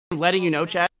letting you know,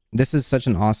 Chad. This is such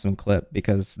an awesome clip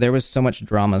because there was so much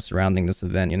drama surrounding this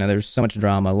event. You know, there's so much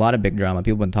drama, a lot of big drama.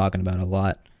 People have been talking about it a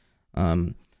lot.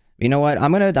 You know what?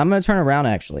 I'm gonna turn around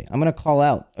actually. I'm gonna call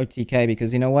out OTK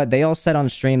because you know what? They all said on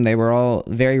stream they were all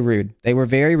very rude. They were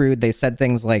very rude. They said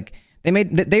things like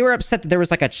they were upset that there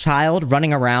was like a child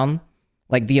running around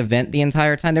like the event the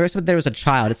entire time. There was a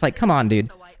child. It's like, come on, dude.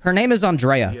 Her name is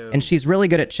Andrea and she's really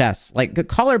good at chess. Like,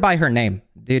 call her by her name,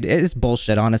 dude. It's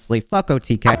bullshit, honestly. Fuck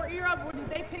OTK. For Erobb,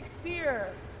 they pick Seer.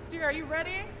 Seer, are you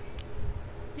ready?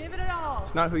 Give it all.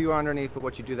 It's not who you are underneath, but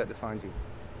what you do that defines you.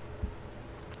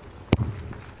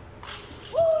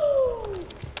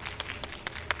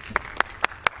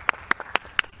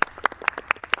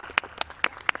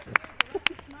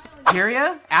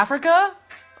 Nigeria? Africa?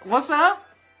 What's up?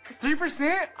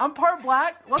 3%? I'm part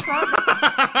black. What's up?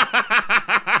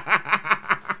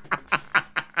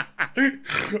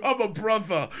 I'm a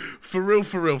brother. For real,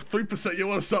 for real. 3%, yo,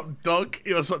 what's up, dog?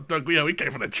 Yo, what's up, dog? Yeah, we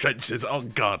came from the trenches. Oh,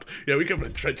 God. Yeah, we came from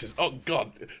the trenches. Oh,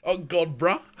 God. Oh, God,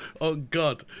 bruh. Oh,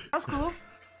 God. That's cool.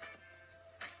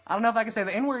 I don't know if I can say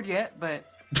the N-word yet, but...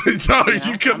 No,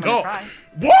 you cannot.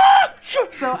 What?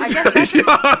 So, I guess that's...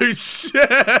 Yo,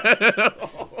 shit.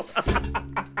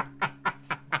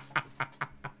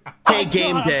 Hey,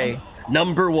 game day.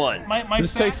 Number 1.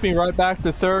 This takes me right back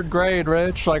to 3rd grade,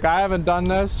 Rich. Like, I haven't done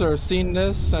this or seen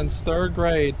this since 3rd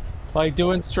grade. Like,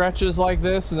 doing stretches like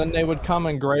this, and then they would come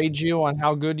and grade you on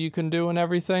how good you can do and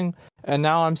everything. And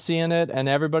now I'm seeing it, and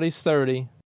everybody's 30.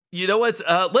 You know what?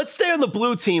 Let's stay on the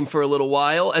blue team for a little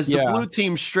while as the blue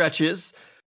team stretches.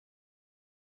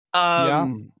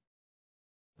 In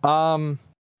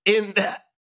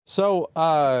so,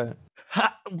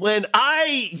 when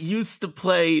I used to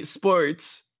play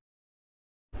sports,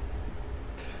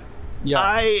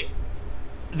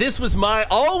 this was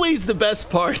always the best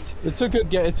part. It's a good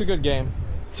game. It's a good game.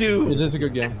 It is a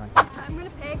good game. I'm gonna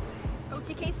pick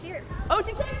OTK Seer.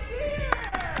 OTK Seer!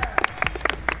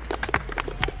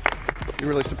 You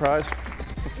really surprised?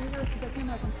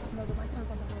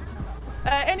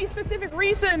 Any specific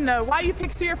reason why you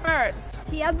pick Seer first?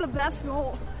 He had the best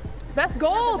goal. Best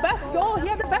goal? Best goal? He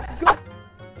had the best goal.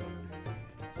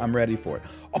 I'm ready for it.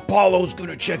 Apollo's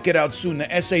gonna check it out soon.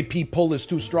 The SAP pull is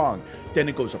too strong. Then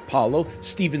it goes Apollo,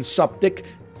 Steven Suptic,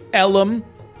 Elam,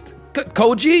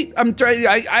 Koji.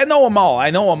 I know them all.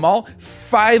 I know them all.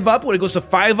 5 Up. When it goes to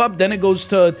 5 Up, then it goes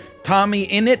to Tommy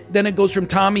Innit. Then it goes from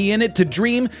Tommy Innit to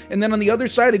Dream. And then on the other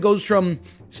side, it goes from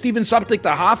Steven Suptic to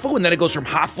Hafu, and then it goes from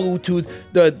Hafu to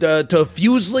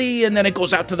Fusely, and then it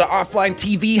goes out to the offline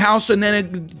TV house, and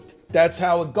then that's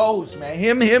how it goes, man.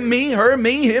 Him, me, her,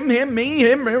 me, him, me,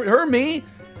 him, her, me.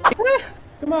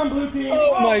 Come on, blue team.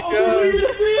 Oh my God.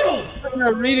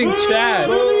 They're reading chat.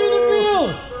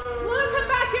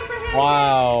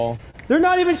 Wow. They're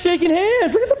not even shaking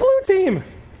hands. Look at the blue team.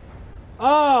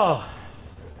 Oh.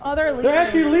 Oh, they're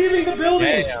actually leaving the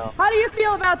building. Damn. How do you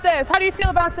feel about this? How do you feel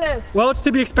about this? Well, it's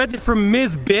to be expected from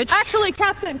Ms. Bitch. Actually,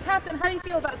 Captain, how do you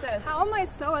feel about this? How am I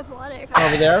so athletic?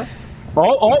 Over there.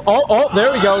 Oh,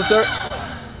 there we go, sir.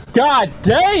 God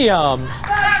damn.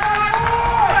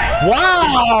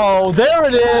 Wow, there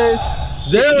it is.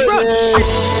 There it is.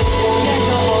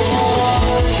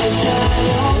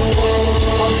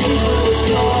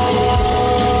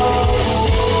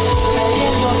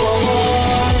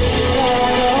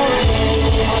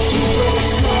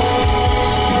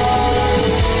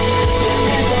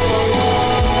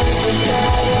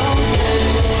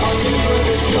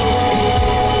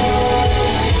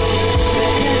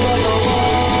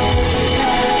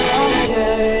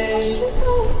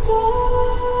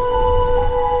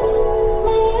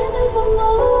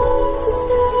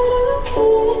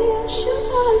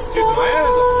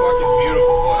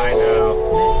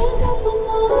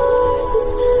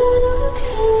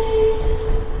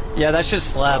 Yeah, that shit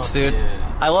slaps, dude.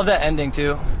 I love that ending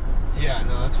too. Yeah,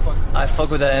 no, that's fucking. I fuck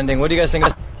with that ending. What do you guys think?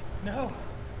 No.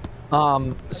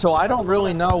 So I don't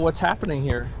really know what's happening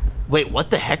here. Wait, what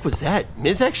the heck was that?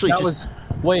 Miz actually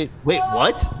Wait,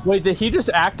 what? Wait, did he just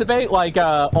activate like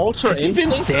Ultra Has he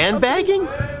Instinct? been sandbagging?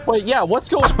 Wait, yeah, what's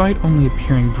going on? Despite only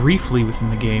appearing briefly within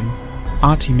the game,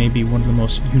 Ahti may be one of the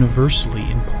most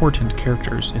universally important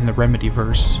characters in the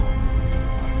Remedyverse.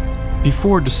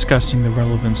 Before discussing the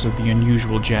relevance of the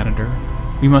unusual janitor,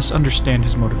 we must understand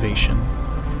his motivation.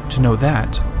 To know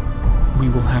that, we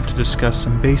will have to discuss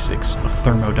some basics of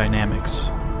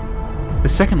thermodynamics. The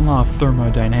second law of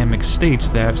thermodynamics states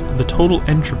that the total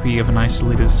entropy of an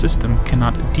isolated system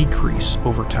cannot decrease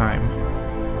over time.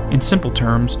 In simple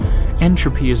terms,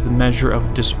 entropy is the measure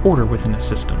of disorder within a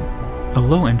system. A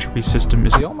low entropy system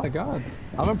is— Oh my god,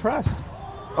 I'm impressed.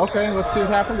 Okay, let's see what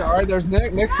happens. All right, there's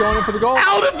Nick. Nick's going in for the goal.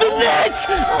 Out of the net!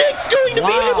 Nick's going to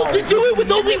be able to do it with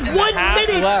only 1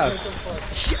 minute left.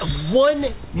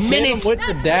 1 minute with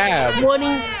the dab.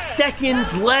 20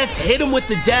 seconds left. Hit him with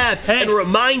the dab and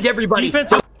remind everybody.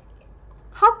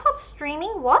 핫탑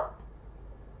스트리밍? What?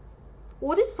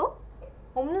 어딨어?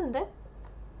 없는데?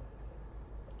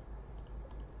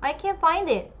 I can't find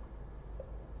it.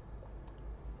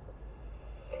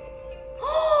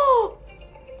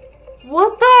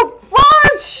 What the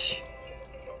fudge?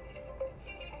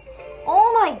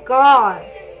 Oh my god.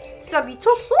 진짜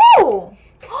미쳤어.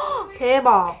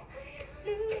 대박.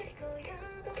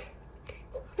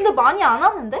 근데 많이 안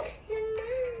하는데?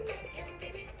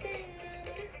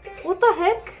 What the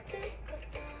heck?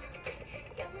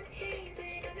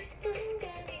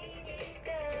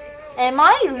 Am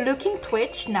I looking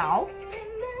Twitch now?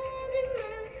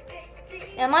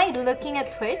 Am I looking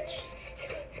at Twitch?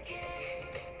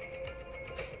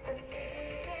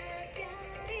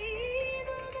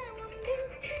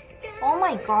 Oh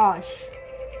my gosh.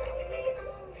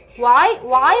 Why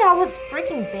I was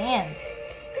freaking banned?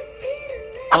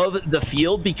 Of the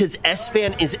field because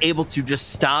S-Fan is able to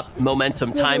just stop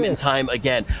momentum time and time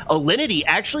again. Alinity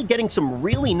actually getting some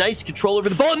really nice control over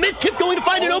the ball. And mizkif going to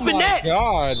find an open net.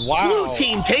 God, wow. Blue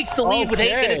team takes the lead with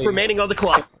 8 minutes remaining on the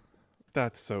clock.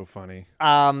 That's so funny.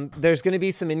 There's going to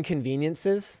be some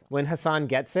inconveniences when Hasan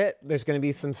gets it. There's going to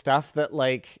be some stuff that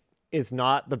like is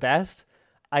not the best.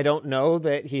 I don't know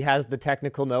that he has the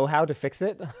technical know-how to fix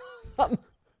it.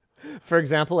 For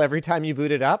example, every time you boot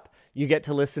it up, you get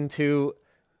to listen to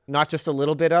not just a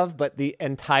little bit of, but the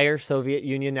entire Soviet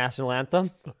Union national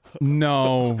anthem.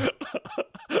 No.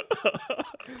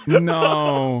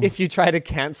 No. If you try to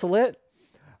cancel it,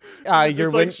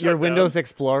 your Windows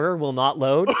Explorer will not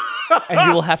load, and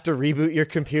you will have to reboot your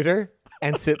computer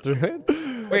and sit through it.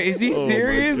 Wait, is he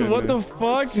serious? What the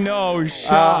fuck? No,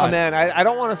 shot. Man, I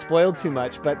don't want to spoil too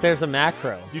much, but there's a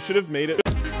macro. You should have made it.